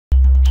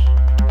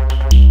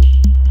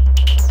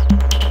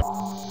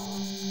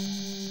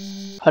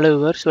Hello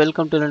viewers,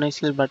 welcome to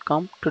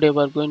Linuxmint.com. Today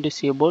we are going to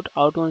see about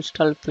how to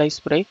install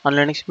FlySpray on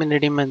Linuxmint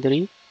Readymint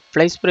 3.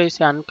 FlySpray is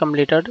an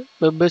uncompleted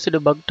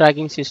web-based bug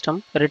tracking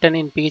system written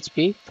in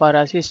PHP for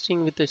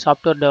assisting with the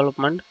software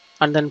development.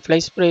 And then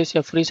FlySpray is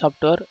a free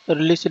software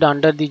released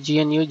under the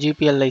GNU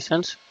GPL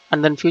license.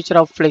 And then feature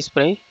of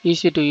FlySpray,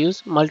 easy to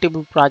use,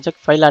 multiple project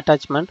file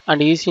attachment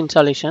and easy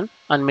installation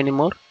and many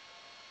more.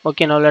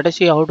 Okay, now let us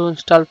see how to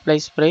install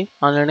FlySpray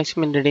on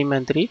Linuxmint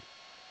Readymint 3.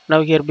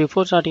 Now here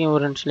before starting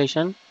our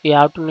installation, we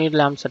have to need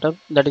LAMP setup,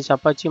 that is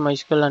Apache,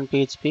 MySQL and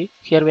PHP.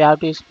 Here we have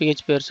to use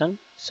PHP version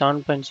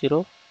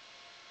 7.0.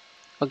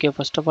 Okay,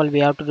 first of all we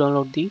have to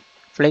download the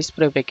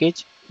FlySpray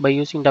package by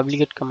using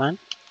wget command.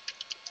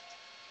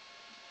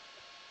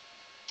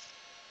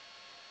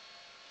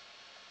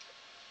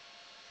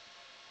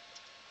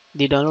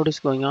 The download is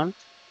going on.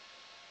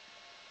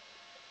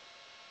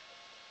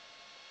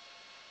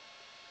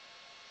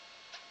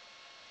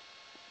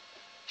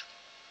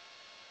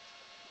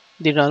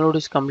 The download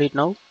is complete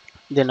now.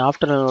 Then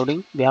after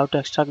downloading, we have to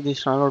extract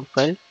this download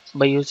file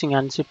by using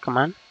unzip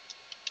command.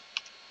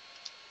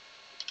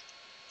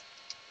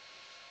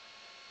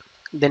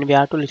 Then we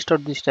have to list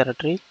out this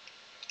directory.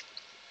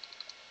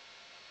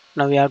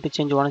 Now we have to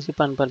change ownership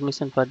and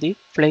permission for the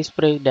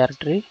FlySpray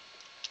directory.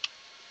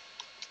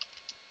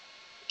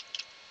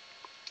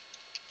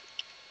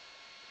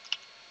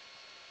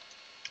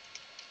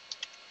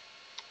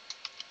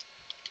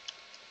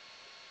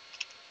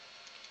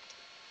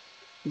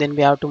 Then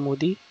we have to move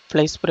the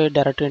FlySpray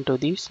directory into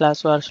the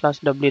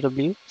 /var/ww/customer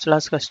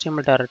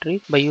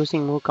directory by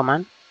using move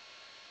command.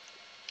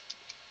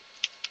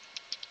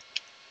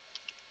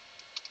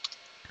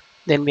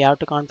 Then we have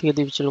to configure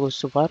the virtual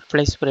host for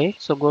FlySpray.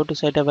 So go to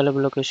site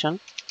available location.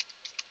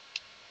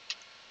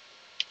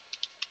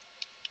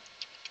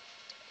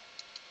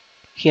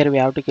 Here we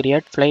have to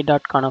create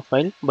fly.conf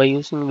file by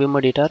using vim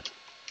editor.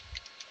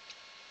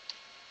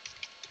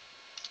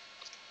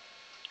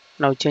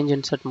 Now change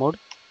insert mode.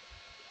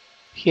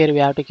 Here we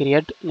have to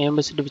create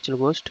name-based virtual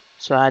host.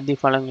 So add the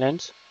following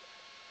lines.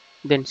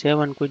 Then save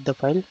and quit the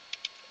file.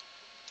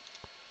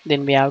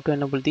 Then we have to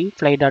enable the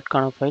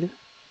fly.conf file.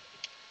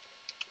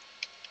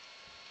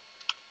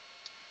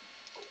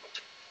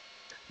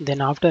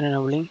 Then after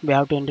enabling, we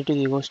have to enter to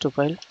the host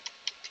file.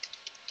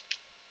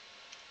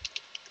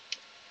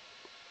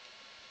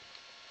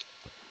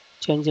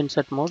 Change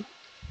insert mode.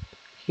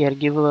 Here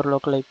give our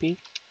local IP.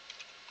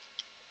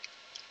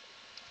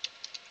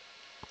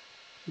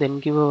 Then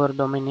give our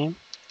domain name.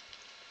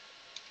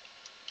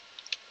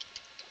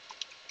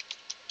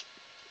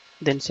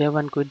 Then save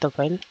and quit the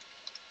file.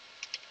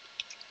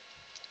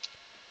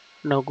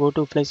 Now go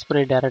to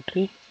FlySpray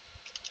directory.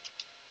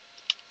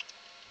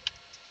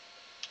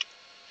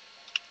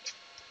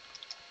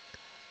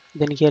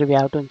 Then here we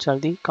have to install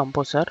the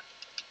composer.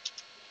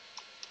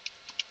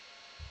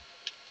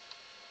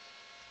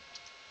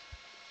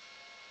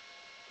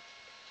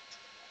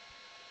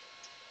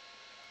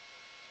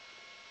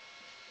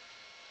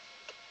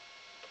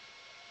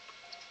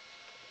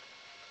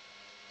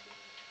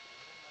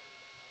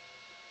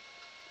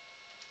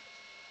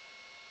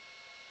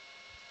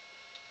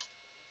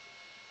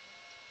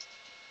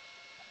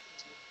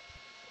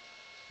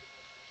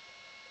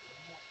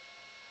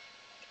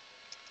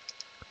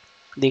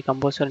 The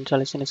composer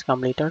installation is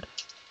completed.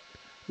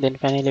 Then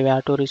finally we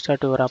have to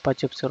restart our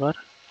Apache server.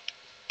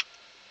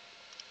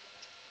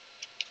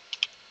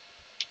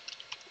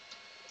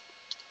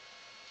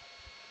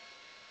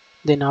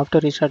 Then after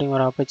restarting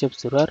our Apache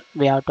server,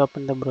 we have to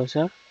open the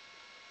browser.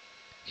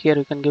 Here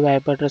you can give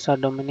IP address or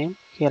domain name.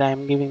 Here I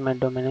am giving my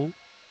domain name.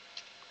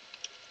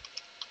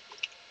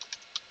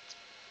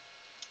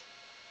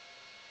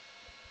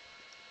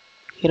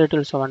 Here it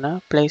will show on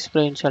a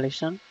FlySpray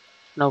installation.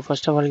 Now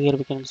first of all here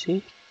we can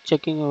see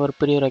checking our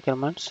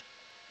pre-requirements.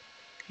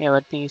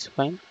 Everything is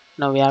fine.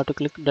 Now we have to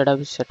click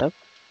database setup.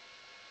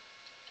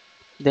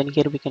 Then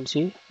here we can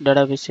see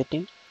database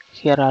setting.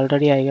 Here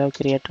already I have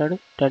created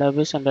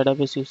database and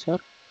database user.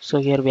 So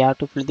here we have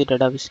to fill the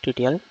database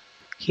detail.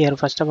 Here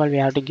first of all we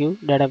have to give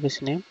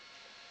database name,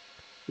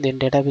 then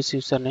database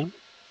username,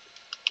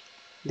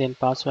 then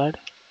password.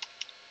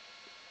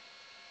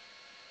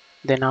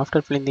 Then after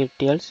filling the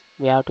details,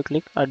 we have to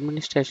click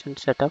administration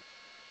setup.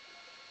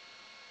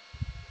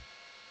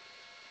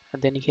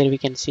 And then here we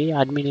can see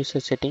admin user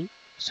setting.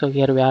 So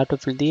here we have to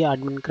fill the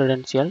admin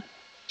credential.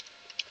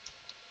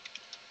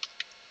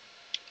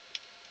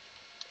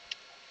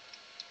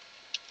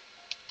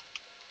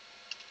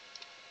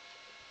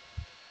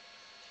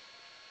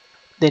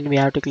 Then we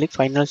have to click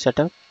final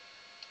setup.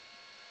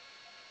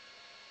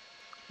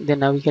 Then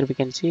now here we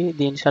can see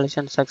the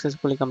installation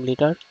successfully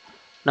completed.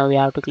 Now we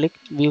have to click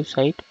view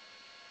site.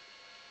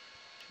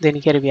 Then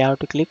here we have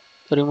to click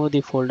remove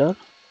the folder.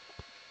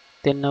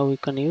 Then now we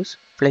can use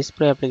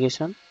FlySpray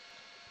application.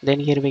 Then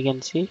here we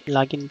can see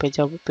login page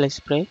of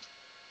FlySpray.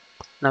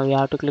 Now we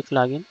have to click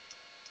login.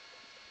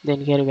 Then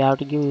here we have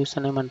to give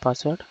username and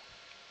password.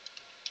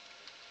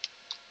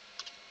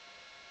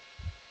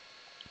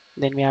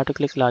 Then we have to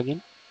click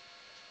login.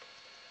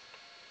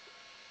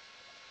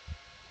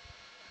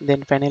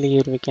 Then finally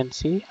here we can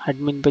see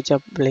admin page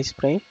of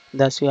FlySpray.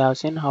 Thus we have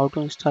seen how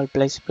to install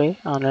FlySpray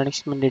on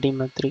Linux Mint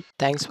Redeemer 3.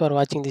 Thanks for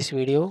watching this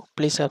video.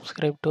 Please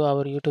subscribe to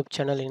our YouTube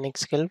channel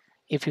Linuxhelp.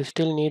 If you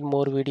still need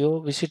more video,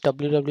 visit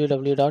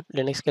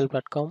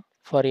www.linuxhelp.com.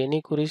 For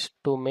any queries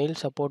to mail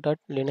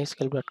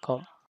support@linuxhelp.com.